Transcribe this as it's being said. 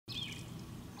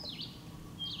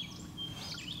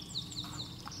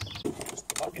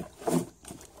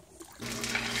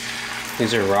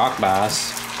These are rock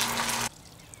bass.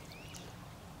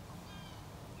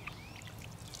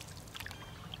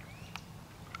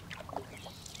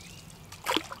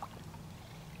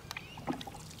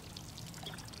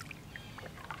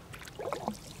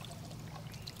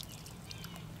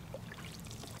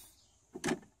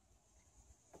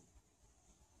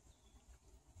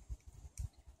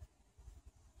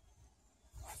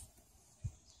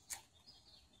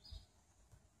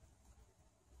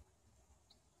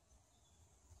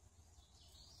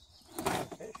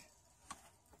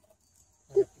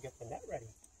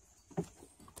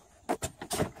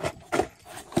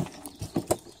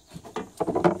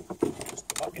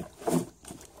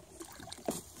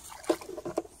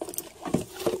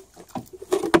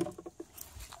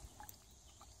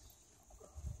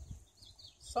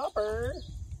 Supper.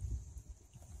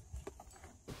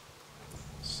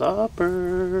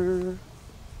 Supper.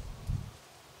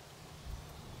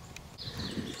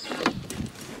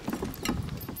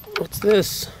 What's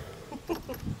this?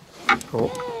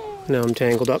 Oh, now I'm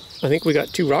tangled up. I think we got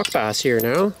 2 rock bass here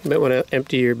now. You might want to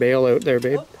empty your bail out there,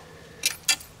 babe.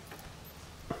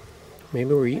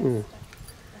 Maybe we're eating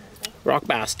rock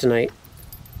bass tonight.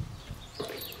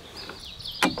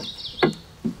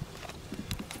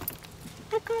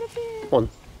 1,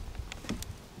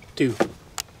 2.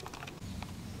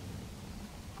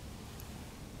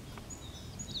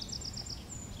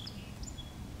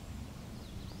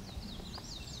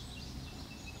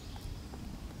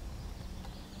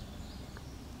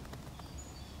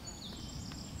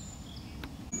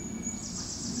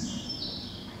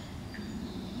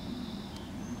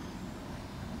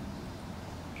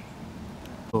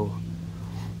 Oh.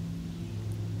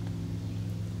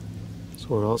 So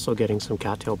we're also getting some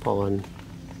cattail pollen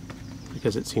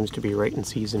because it seems to be right in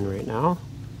season right now.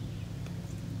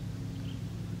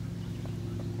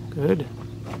 Good.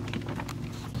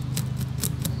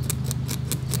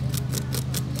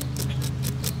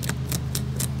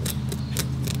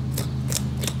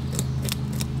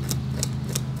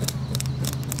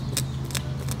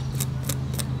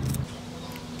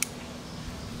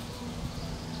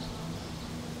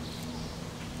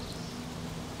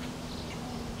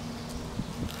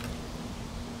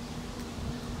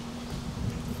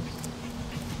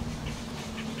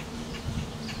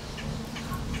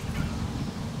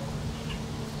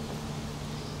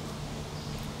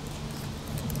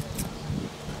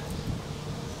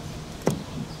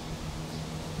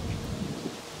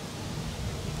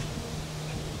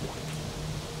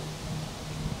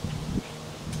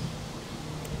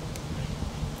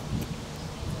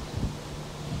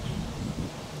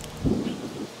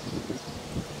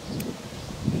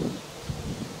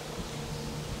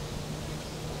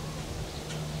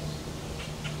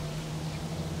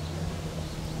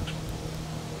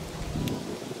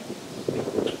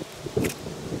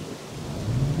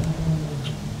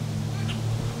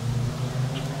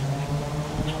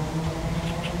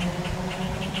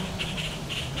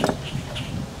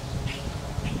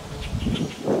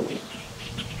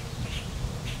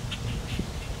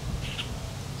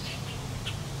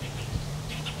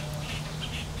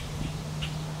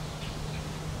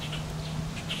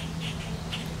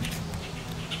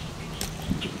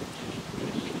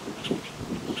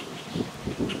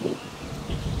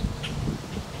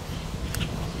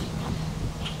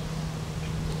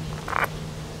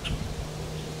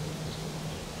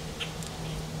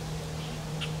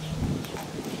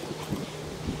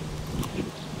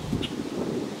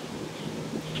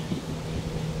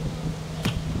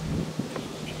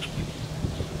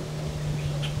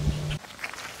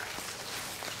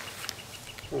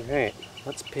 Alright,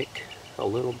 let's pick a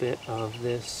little bit of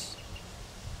this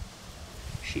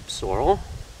sheep sorrel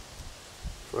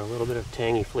for a little bit of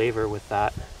tangy flavor with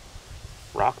that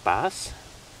rock bass.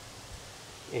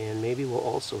 And maybe we'll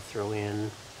also throw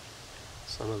in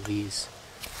some of these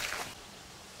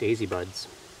daisy buds,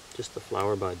 just the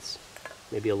flower buds,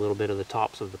 maybe a little bit of the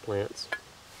tops of the plants.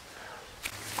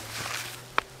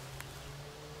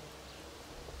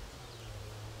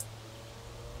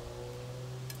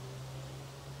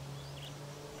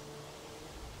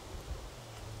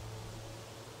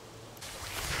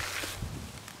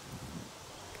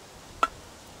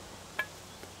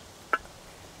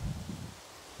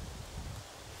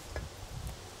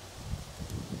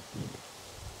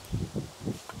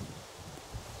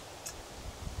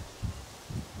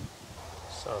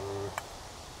 Some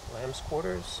lamb's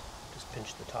quarters, just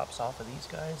pinch the tops off of these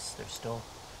guys. They're still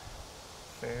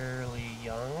fairly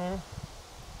young.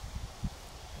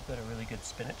 They've got a really good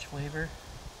spinach flavor.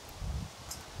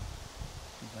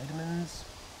 Vitamins.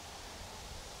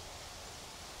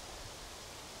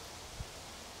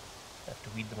 Have to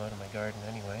weed them out of my garden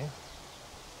anyway.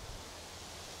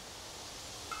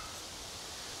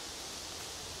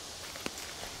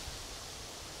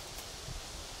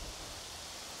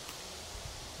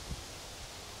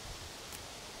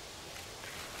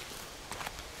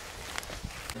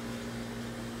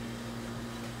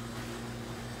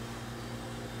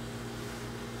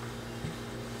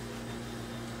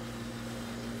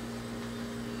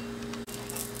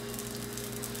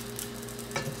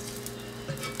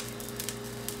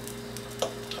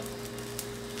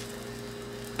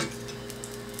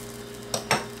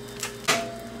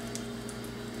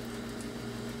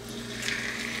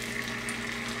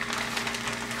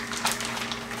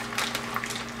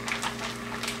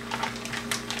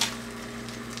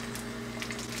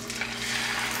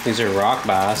 These are rock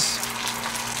bass.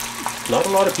 Not a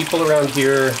lot of people around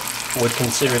here would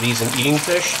consider these an eating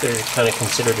fish. They're kind of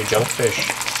considered a junk fish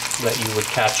that you would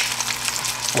catch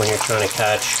when you're trying to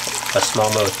catch a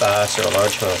smallmouth bass or a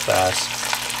largemouth bass.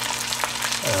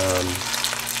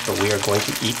 But we are going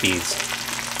to eat these.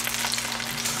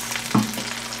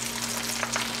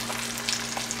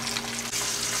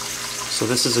 So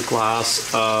this is a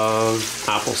glass of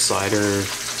apple cider,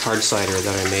 hard cider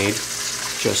that I made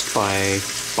just by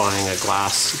buying a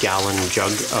glass gallon jug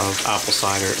of apple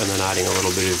cider and then adding a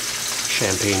little bit of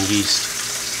champagne yeast.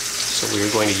 So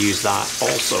we're going to use that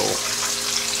also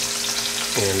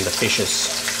in the fishes.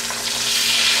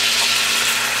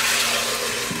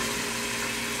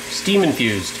 Steam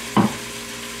infused.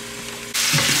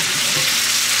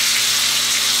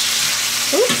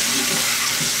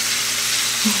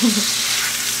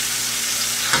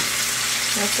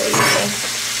 That's what you say.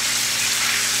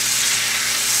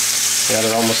 Yeah,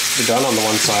 they're almost done on the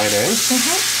one side, eh? You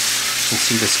can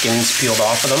see the skin's peeled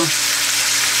off of them.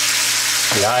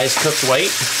 The eyes cooked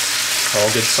white. All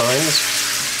good signs.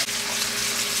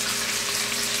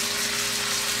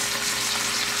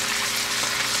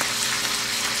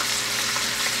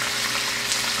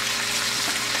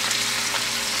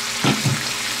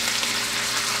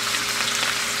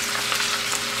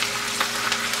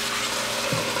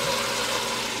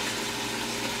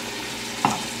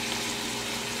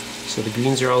 So the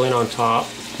greens are all in on top.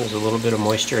 There's a little bit of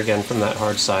moisture again from that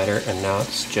hard cider, and now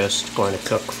it's just going to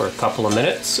cook for a couple of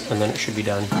minutes and then it should be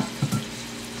done.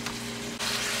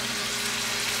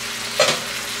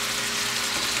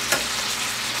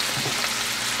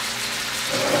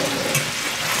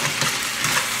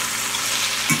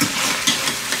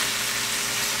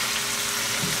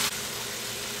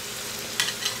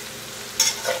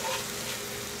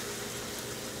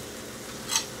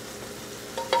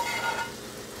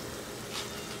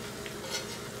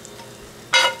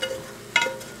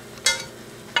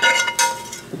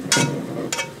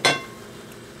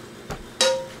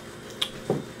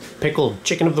 Pickled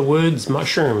chicken of the woods,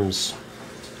 mushrooms,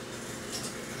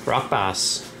 rock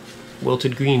bass,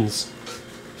 wilted greens.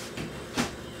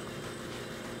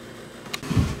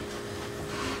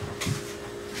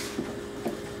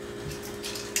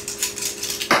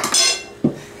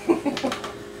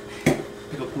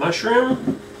 Pickled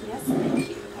mushroom. Yes, thank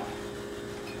you.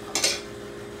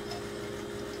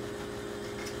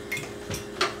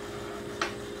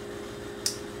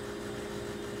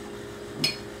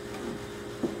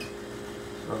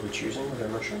 Are we choosing with our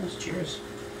mushrooms? Cheers.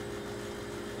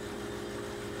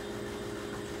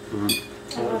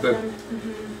 I love good. them.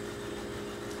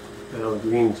 And all the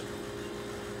greens.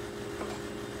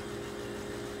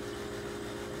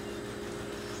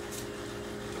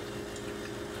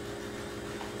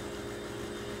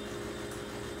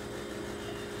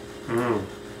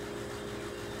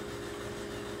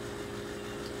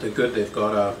 They're good. They've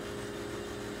got a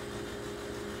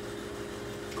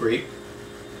great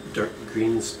dark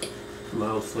greens,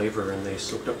 mild flavor, and they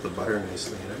soaked up the butter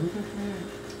nicely.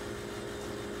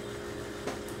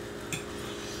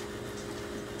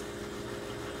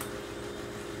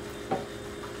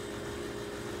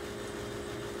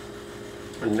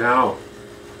 And now,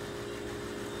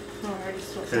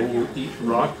 can you eat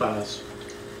rock bass?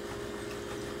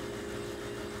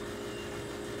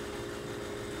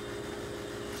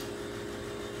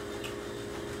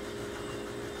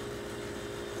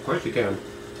 Of course you can.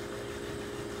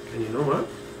 And you know what?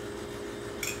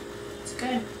 It's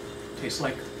good. Tastes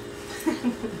like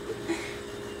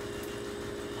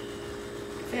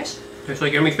Fish? tastes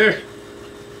like yummy fish.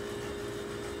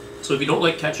 So if you don't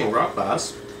like catching rock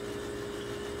bass,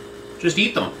 just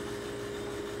eat them.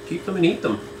 Keep them and eat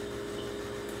them.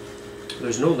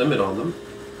 There's no limit on them.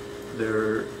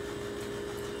 They're,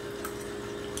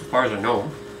 as far as I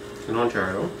know, in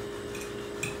Ontario,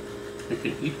 you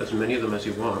can eat as many of them as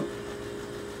you want.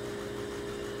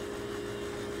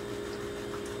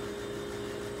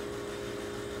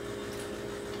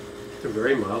 They're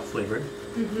very mild flavored.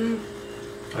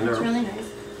 Mm-hmm. And they're It's really nice.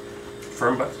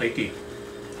 firm but flaky.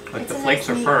 Like It's the a flakes nice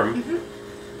are meat. firm,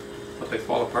 Mm-hmm. but they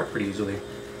fall apart pretty easily.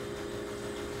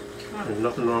 Wow. There's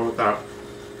nothing wrong with that.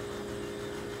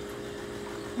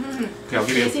 Mm-hmm. Okay, I'll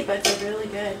give you. Cheesy buds are really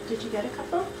good. Did you get a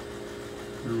couple?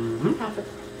 Mm-hmm. Half a.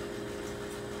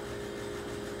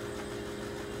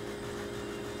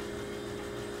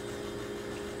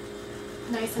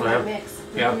 Nice and Oh, yeah. light mix.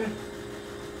 Yeah.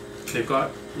 Mm-hmm. They've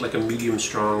got like a medium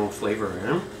strong flavor,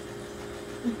 eh?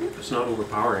 Mm-hmm. It's not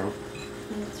overpowering,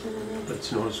 And it's really nice. but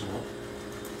it's noticeable.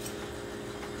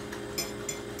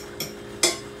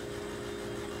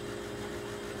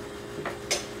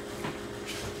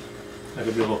 I'll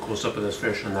give you a little close up of this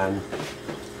fish and then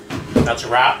that's a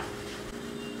wrap.